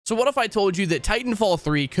So what if I told you that Titanfall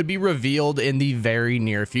 3 could be revealed in the very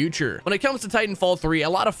near future? When it comes to Titanfall 3, a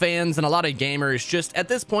lot of fans and a lot of gamers just at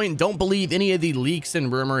this point don't believe any of the leaks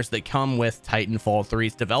and rumors that come with Titanfall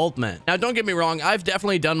 3's development. Now, don't get me wrong, I've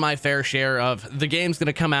definitely done my fair share of the game's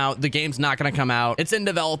gonna come out, the game's not gonna come out, it's in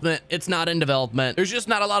development, it's not in development. There's just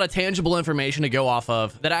not a lot of tangible information to go off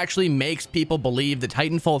of that actually makes people believe that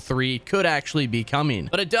Titanfall 3 could actually be coming.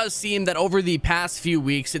 But it does seem that over the past few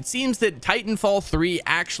weeks, it seems that Titanfall 3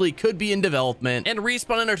 actually could be in development, and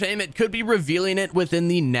Respawn Entertainment could be revealing it within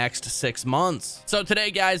the next 6 months. So today,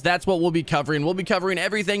 guys, that's what we'll be covering. We'll be covering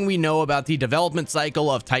everything we know about the development cycle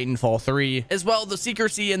of Titanfall 3, as well as the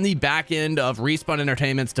secrecy in the back end of Respawn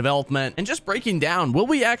Entertainment's development, and just breaking down, will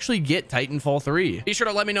we actually get Titanfall 3? Be sure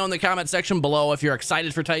to let me know in the comment section below if you're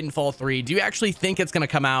excited for Titanfall 3. Do you actually think it's going to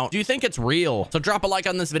come out? Do you think it's real? So drop a like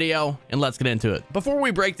on this video and let's get into it. Before we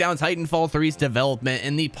break down Titanfall 3's development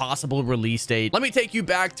and the possible release date, let me take you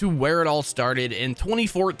back to where it all started in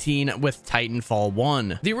 2014 with Titanfall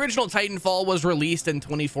 1. The original Titanfall was released in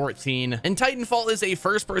 2014, and Titanfall is a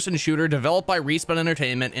first-person shooter developed by Respawn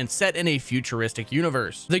Entertainment and set in a futuristic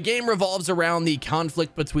universe. The game revolves around the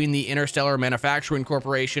conflict between the Interstellar Manufacturing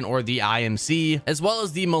Corporation, or the IMC, as well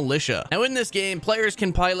as the militia. Now, in this game, players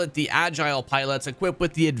can pilot the agile pilots equipped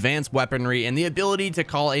with the advanced weaponry and the ability to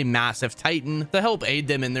call a massive Titan to help aid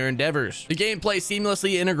them in their endeavors. The gameplay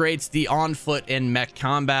seamlessly integrates the on-foot and mech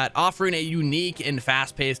combat, offering a unique and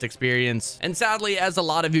fast-paced experience. And sadly, as a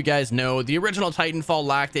lot of you guys know, the original Titanfall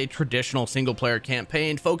lacked a traditional single-player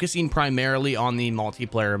campaign, focusing primarily on the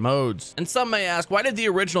multiplayer modes. And some may ask, why did the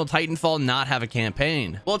original Titanfall not have a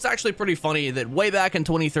campaign? Well, it's actually pretty funny that way back in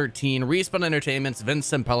 2013, Respawn Entertainment's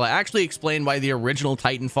Vince Zampella actually explained why the original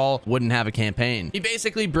Titanfall wouldn't have a campaign. He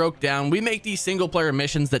basically broke down, we make these single-player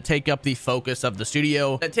missions that take up the focus of the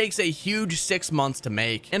studio, that takes a huge 6 months to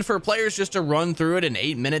make, and for players just to run through it in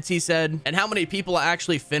 8 minutes, he said. And how many people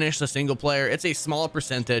actually finish the single player? It's a small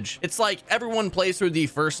percentage. It's like everyone plays through the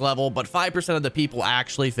first level, but 5% of the people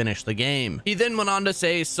actually finish the game. He then went on to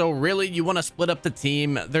say, so really, you want to split up the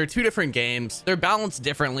team? They're two different games. They're balanced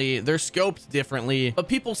differently. They're scoped differently, but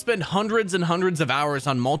people spend hundreds and hundreds of hours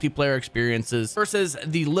on multiplayer experiences versus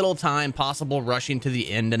the little time possible rushing to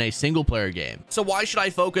the end in a single player game. So why should I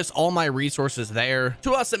focus all my resources there?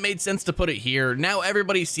 To us, it made sense to put it here. Now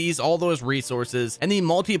everybody sees all those resources and the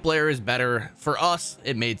multiplayer is better. For us,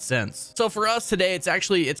 it made sense. So for us today,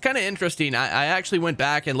 it's kind of interesting. I actually went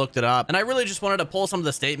back and looked it up, and I really just wanted to pull some of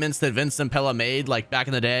the statements that Vince Zampella made like back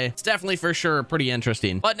in the day. It's definitely for sure pretty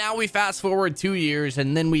interesting. But now we fast forward 2 years,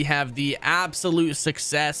 and then we have the absolute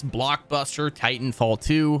success blockbuster Titanfall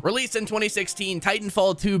 2. Released in 2016,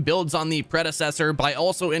 Titanfall 2 builds on the predecessor by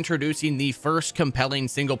also introducing the first compelling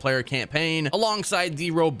single player campaign alongside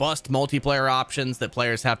the robust multiplayer options that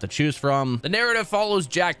players have to choose from. The narrative follows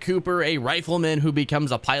Jack Cooper, a rifleman who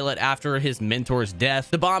becomes a pilot after his mentor's death.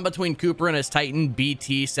 The bond between Cooper and his Titan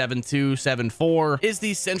BT-7274 is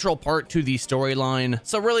the central part to the storyline.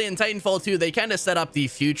 So really in Titanfall 2, they kind of set up the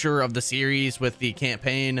future of the series with the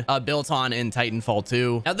campaign built on in Titanfall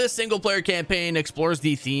 2. Now this single player campaign explores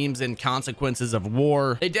the themes and consequences of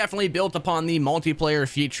war. They definitely built upon the multiplayer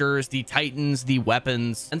features, the Titans, the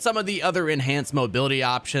weapons, and some of the other enhanced mobility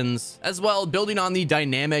options, as well building on the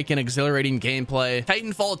dynamic and exhilarating gameplay.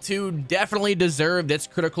 Titanfall 2 definitely deserved its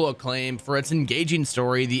critical acclaim for its engaging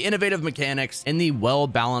story, the innovative mechanics, and the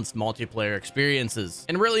well-balanced multiplayer experiences.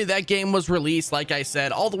 And really, that game was released, like I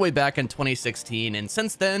said, all the way back in 2016, and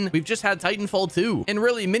since then, we've just had Titanfall 2. And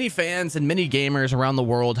really, many fans and many gamers around the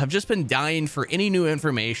world have just been dying for any new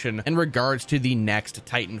information in regards to the next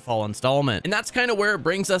Titanfall installment. And that's kind of where it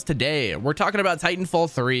brings us today. We're talking about Titanfall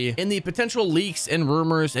 3 and the potential leaks and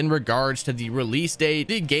rumors in regards to the release date,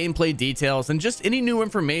 the gameplay details, and just any new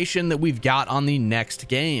information that we've got on the next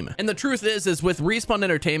game. And the truth is with Respawn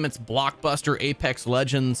Entertainment's blockbuster Apex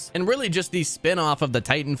Legends, and really just the spin-off of the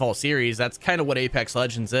Titanfall series, that's kind of what Apex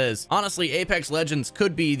Legends is. Honestly, Apex Legends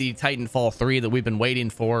could be the Titanfall 3 that we've been waiting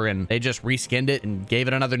for, and they just reskinned it and gave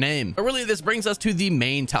it another name. But really, this brings us to the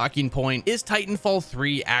main talking point. Is Titanfall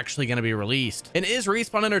 3 actually going to be released? And is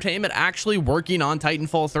Respawn Entertainment actually working on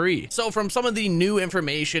Titanfall 3? So from some of the new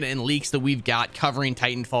information and leaks that we've got covering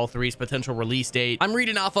Titanfall 3's potential release date, I'm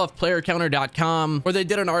reading off of playercounter.com, where they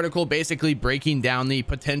did an article basically breaking down the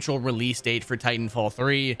potential release date for Titanfall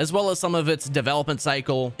 3, as well as some of its development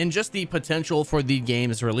cycle and just the potential for the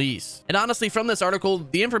game's release. And honestly, from this article,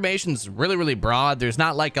 the information's really broad. There's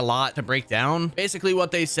not like a lot to break down. Basically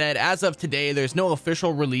what they said, as of today, there's no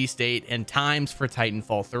official release date and times for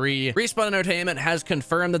Titanfall 3. Respawn Entertainment has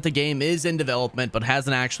confirmed that the game is in development, but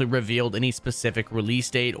hasn't actually revealed any specific release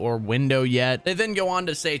date or window yet. They then go on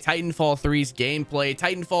to say Titanfall 3's gameplay,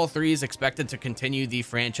 Titanfall 3 is expected to continue the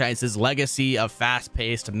franchise's legacy of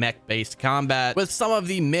fast-paced, mech-based combat. With some of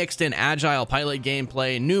the mixed and agile pilot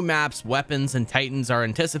gameplay, new maps, weapons, and titans are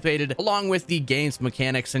anticipated, along with the game's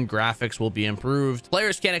mechanics and graphics will be improved.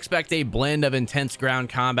 Players can expect a blend of intense ground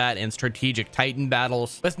combat and strategic titan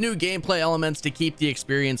battles, with new gameplay elements to keep the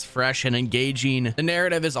experience fresh and engaging. The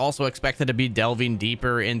narrative is also expected to be delving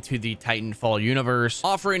deeper into the Titanfall universe,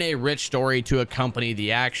 offering a rich story to accompany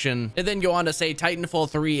the action. They then go on to say Titanfall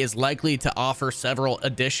 3 is likely to offer several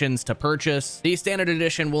editions to purchase. The standard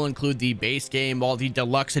edition will include the base game, while the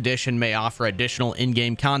deluxe edition may offer additional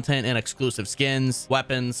in-game content and exclusive skins,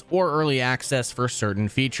 weapons, or early access for certain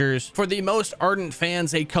features. For the most ardent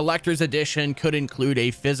fans, a collector's edition could include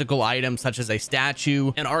a physical item such as a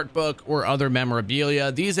statue, an art book, or other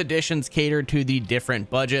memorabilia. These editions cater to the different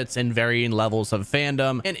budgets and varying levels of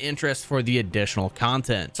fandom and interest for the additional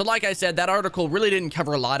content. So like I said, that article really didn't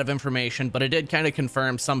cover a lot of information, but it did kind of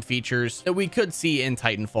confirm some features that we could see in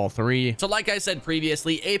Titanfall 3. So like I said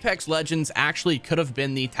previously, Apex Legends actually could have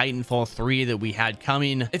been the Titanfall 3 that we had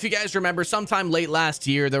coming. If you guys remember, sometime late last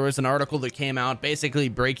year, there was an article that came out basically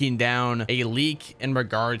breaking down a leak in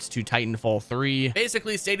regards to Titanfall 3,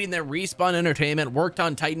 basically stating that Respawn Entertainment worked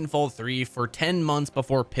on Titanfall 3 for 10 months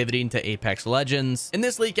before pivoting to Apex Legends. And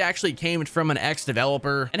this leak actually came from an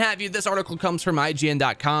ex-developer, and have you, this article comes from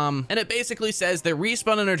IGN.com, and it basically says that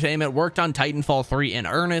Respawn Entertainment worked on Titanfall 3 in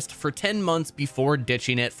earnest for 10 months before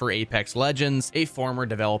ditching it for Apex Legends, a former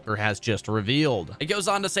developer has just revealed. It goes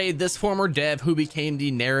on to say this former dev, who became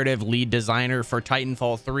the narrative lead designer for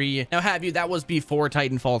Titanfall 3, now have you, that was before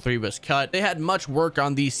Titanfall 3 was cut. They had much work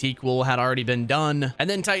on the sequel had already been done, and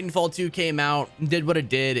then Titanfall 2 came out, did what it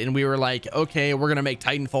did, and we were like, okay, we're gonna make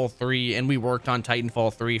Titanfall 3, and we worked on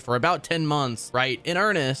Titanfall 3 for about 10 months, right, in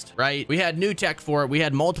earnest, right? We had new tech for it, we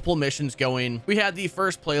had multiple missions going, we had the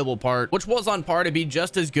first playable part, which was on par to be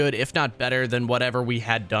just as good, if not better, than whatever we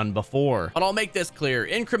had done before. But I'll make this clear,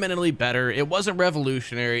 incrementally better. It wasn't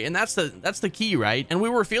revolutionary, and that's the key, right? And we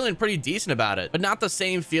were feeling pretty decent about it, but not the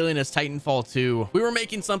same feeling as Titanfall 2. We were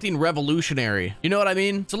making something revolutionary, you know what I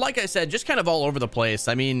mean? So like I said, just kind of all over the place.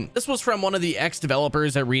 I mean, this was from one of the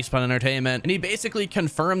ex-developers at Respawn Entertainment, and he basically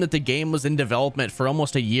confirmed that the game was in development for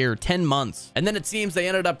almost a year, 10 months, and then it seems they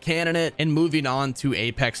ended up canning it and moving on to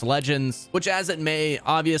Apex Legends, which, as it may,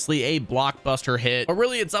 obviously a blockbuster hit, but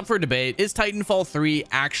really it's up for debate. Is Titanfall 3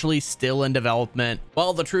 actually still in development?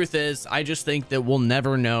 Well, the truth is, I just think that we'll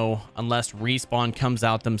never know unless Respawn comes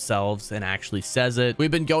out themselves and actually says it.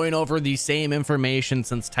 We've been going over the same information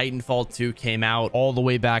since Titanfall 2 came out all the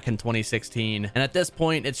way back in 2016, and at this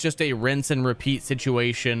point, it's just a rinse and repeat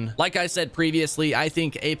situation. Like I said previously, I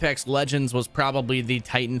think Apex Legends was probably the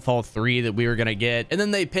Titanfall 3 that we were gonna get, and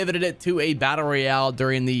then they pivoted it to a battle royale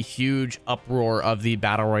during the huge uproar of the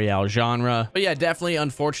battle royale genre. But yeah, definitely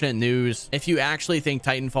unfortunate news. If you actually think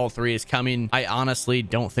Titanfall 3 is coming, I honestly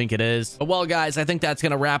don't think it is. But well, guys, I think that's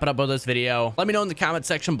gonna wrap it up with this video. Let me know in the comment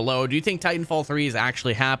section below, do you think Titanfall 3 is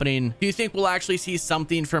actually happening? Do you think we'll actually see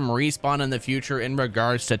something from Respawn in the future in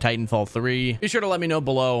regards to Titanfall 3? Be sure to let me know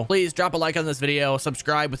below. Please drop a like on this video,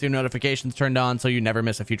 subscribe with your notifications turned on so you never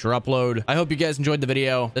miss a future upload. I hope you guys enjoyed the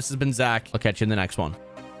video. This has been Zach. I'll catch you in the next one.